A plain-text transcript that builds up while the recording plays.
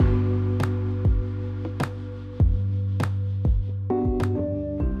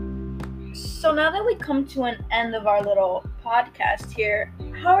So now that we come to an end of our little podcast here,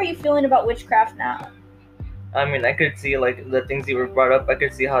 how are you feeling about witchcraft now? I mean, I could see like the things you were brought up. I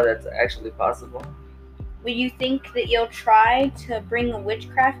could see how that's actually possible. Will you think that you'll try to bring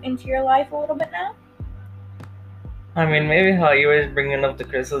witchcraft into your life a little bit now? I mean, maybe how you were bringing up the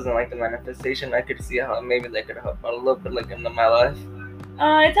crystals and like the manifestation. I could see how maybe that could help out a little bit, like in my life.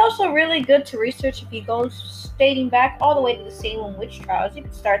 It's also really good to research if you go dating back all the way to the Salem witch trials. You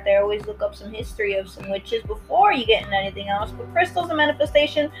can start there. Always look up some history of some witches before you get into anything else. But crystals and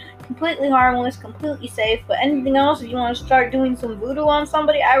manifestation, completely harmless, completely safe. But anything else, if you want to start doing some voodoo on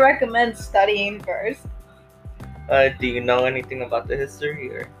somebody, I recommend studying first. Do you know anything about the history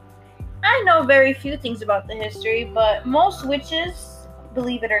or? I know very few things about the history, but most witches,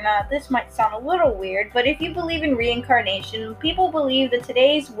 believe it or not, this might sound a little weird, but if you believe in reincarnation, people believe that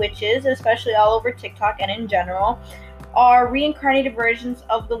today's witches, especially all over TikTok and in general, are reincarnated versions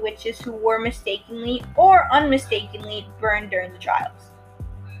of the witches who were mistakenly or unmistakably burned during the trials.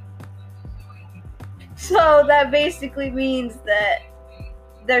 So that basically means that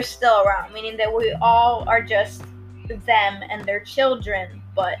they're still around, meaning that we all are just them and their children,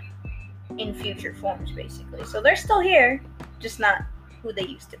 but in future forms, basically. So they're still here, just not who they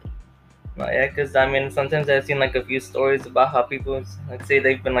used to be. Yeah, because I mean, sometimes I've seen like a few stories about how people like say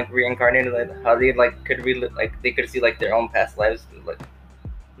they've been like reincarnated, like how they like could like they could see like their own past lives through like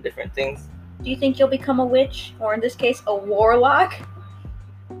different things. Do you think you'll become a witch, or in this case, a warlock?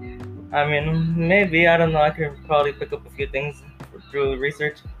 I mean, maybe, I don't know. I could probably pick up a few things through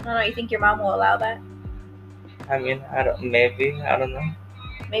research. I don't know. You think your mom will allow that? I mean, I don't know.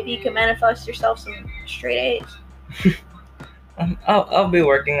 Maybe you can manifest yourself some straight A's. I'll be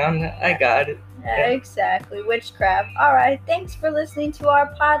working on that. I got it. Yeah, exactly. Witchcraft. All right. Thanks for listening to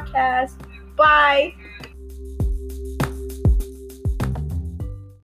our podcast. Bye.